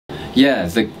Yeah,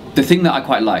 the thing that I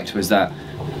quite liked was that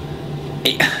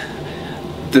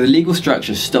the legal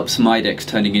structure stops Mydex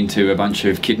turning into a bunch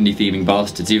of kidney thieving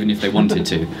bastards, even if they wanted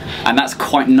to, and that's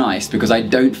quite nice because I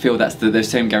don't feel those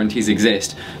same guarantees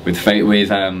exist with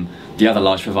the other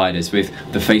large providers, with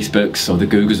the Facebooks or the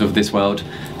Googles of this world,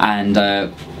 and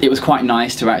it was quite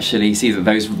nice to actually see that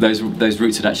those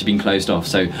routes had actually been closed off.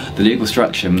 So the legal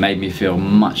structure made me feel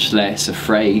much less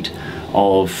afraid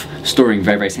of storing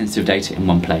very, very sensitive data in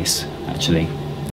one place, actually.